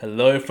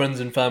Hello,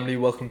 friends and family.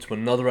 Welcome to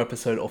another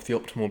episode of the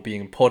Optimal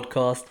Being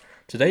podcast.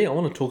 Today, I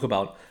want to talk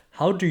about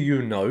how do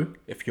you know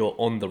if you're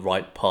on the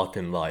right path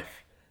in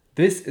life?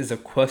 This is a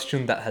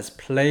question that has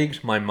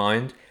plagued my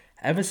mind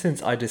ever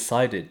since I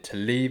decided to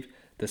leave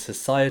the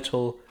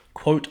societal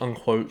quote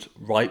unquote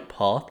right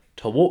path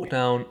to walk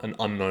down an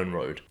unknown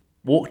road.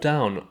 Walk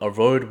down a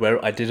road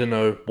where I didn't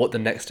know what the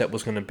next step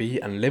was going to be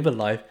and live a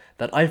life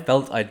that I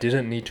felt I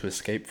didn't need to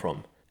escape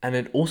from. And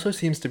it also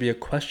seems to be a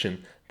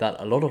question that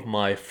a lot of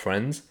my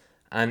friends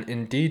and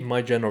indeed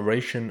my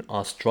generation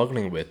are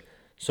struggling with.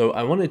 So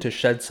I wanted to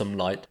shed some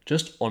light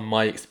just on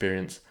my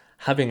experience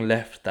having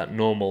left that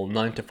normal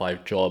 9 to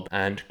 5 job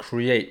and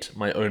create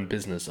my own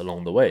business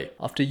along the way.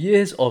 After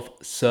years of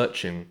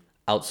searching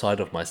outside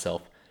of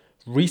myself,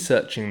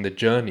 researching the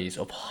journeys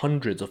of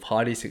hundreds of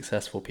highly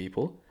successful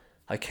people,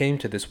 I came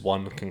to this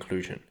one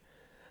conclusion.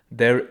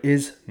 There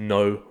is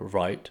no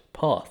right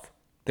path.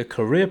 The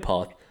career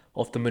path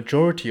of the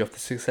majority of the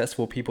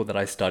successful people that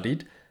I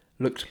studied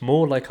looked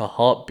more like a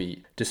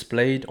heartbeat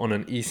displayed on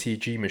an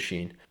ECG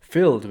machine,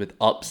 filled with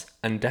ups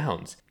and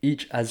downs,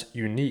 each as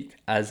unique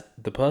as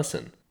the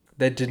person.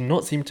 There did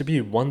not seem to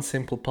be one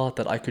simple path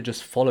that I could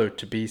just follow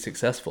to be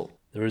successful.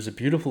 There is a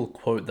beautiful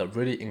quote that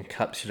really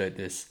encapsulates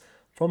this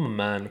from a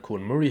man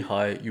called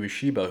Morihei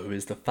Ueshiba, who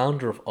is the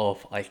founder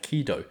of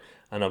Aikido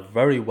and a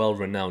very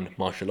well-renowned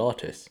martial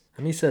artist.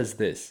 And he says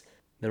this: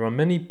 "There are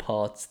many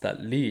paths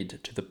that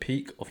lead to the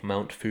peak of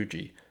Mount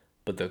Fuji,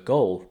 but the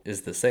goal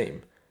is the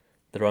same.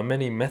 There are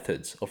many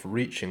methods of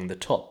reaching the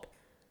top,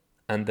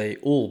 and they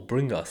all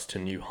bring us to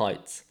new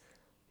heights.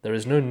 There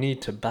is no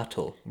need to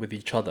battle with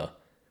each other.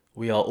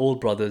 We are all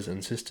brothers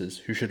and sisters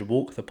who should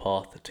walk the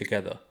path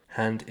together,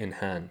 hand in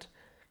hand.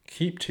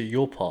 Keep to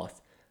your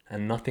path,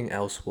 and nothing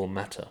else will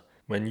matter.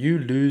 When you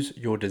lose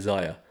your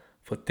desire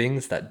for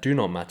things that do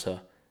not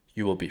matter,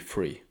 you will be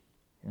free."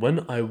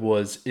 When I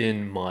was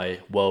in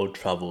my world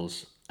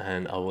travels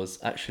and I was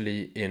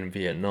actually in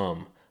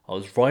Vietnam, I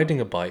was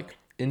riding a bike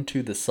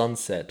into the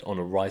sunset on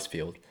a rice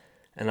field,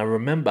 and I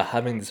remember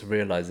having this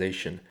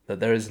realization that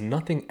there is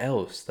nothing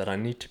else that I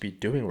need to be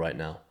doing right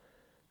now.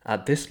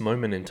 At this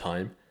moment in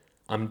time,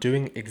 I'm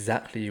doing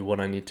exactly what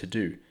I need to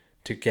do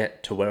to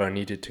get to where I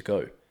needed to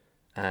go.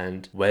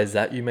 And where's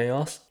that, you may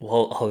ask?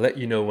 Well, I'll let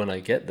you know when I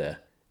get there.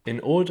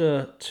 In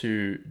order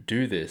to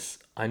do this,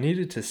 I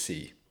needed to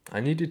see, I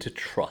needed to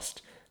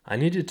trust, I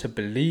needed to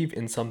believe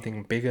in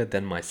something bigger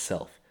than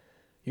myself.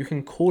 You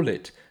can call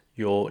it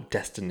your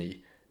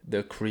destiny,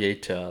 the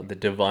creator, the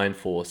divine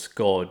force,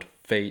 God,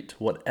 fate,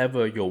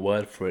 whatever your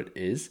word for it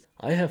is.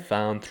 I have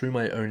found through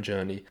my own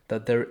journey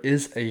that there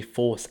is a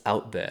force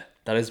out there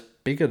that is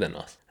bigger than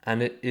us,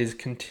 and it is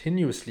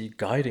continuously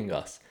guiding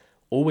us,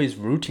 always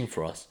rooting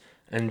for us,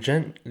 and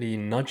gently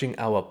nudging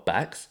our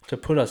backs to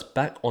put us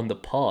back on the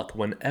path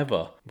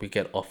whenever we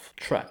get off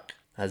track.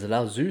 As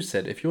Lao Tzu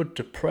said, if you're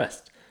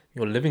depressed,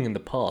 you're living in the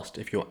past.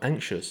 If you're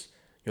anxious,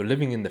 you're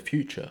living in the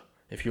future.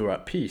 If you're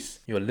at peace,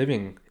 you're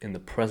living in the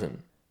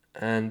present.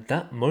 And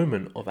that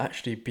moment of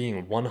actually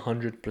being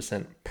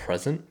 100%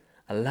 present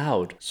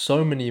allowed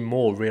so many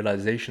more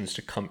realizations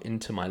to come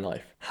into my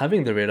life.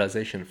 Having the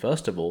realization,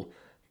 first of all,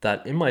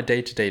 that in my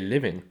day-to-day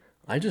living,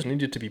 I just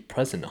needed to be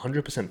present,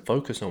 100%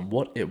 focused on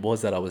what it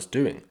was that I was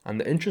doing. And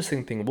the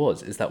interesting thing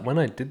is that when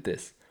I did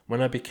this,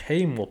 when I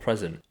became more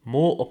present,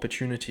 more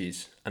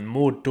opportunities and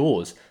more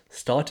doors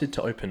started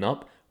to open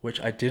up,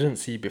 which I didn't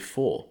see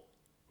before.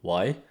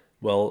 Why?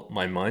 Well,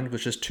 my mind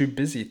was just too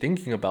busy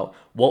thinking about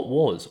what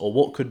was or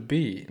what could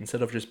be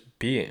instead of just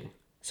being.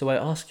 So I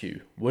ask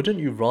you, wouldn't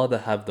you rather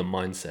have the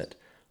mindset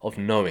of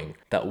knowing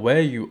that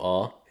where you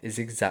are is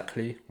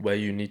exactly where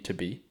you need to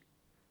be?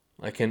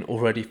 I can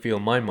already feel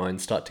my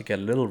mind start to get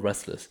a little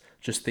restless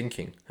just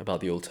thinking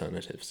about the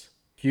alternatives.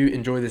 If you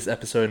enjoy this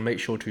episode, make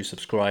sure to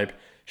subscribe,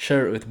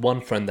 share it with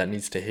one friend that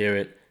needs to hear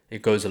it.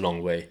 It goes a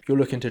long way. If you're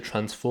looking to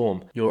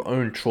transform your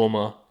own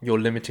trauma, your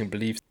limiting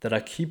beliefs that are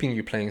keeping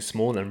you playing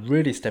small and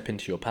really step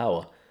into your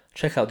power,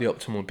 check out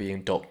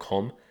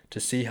theoptimalbeing.com to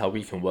see how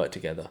we can work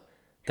together.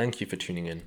 Thank you for tuning in.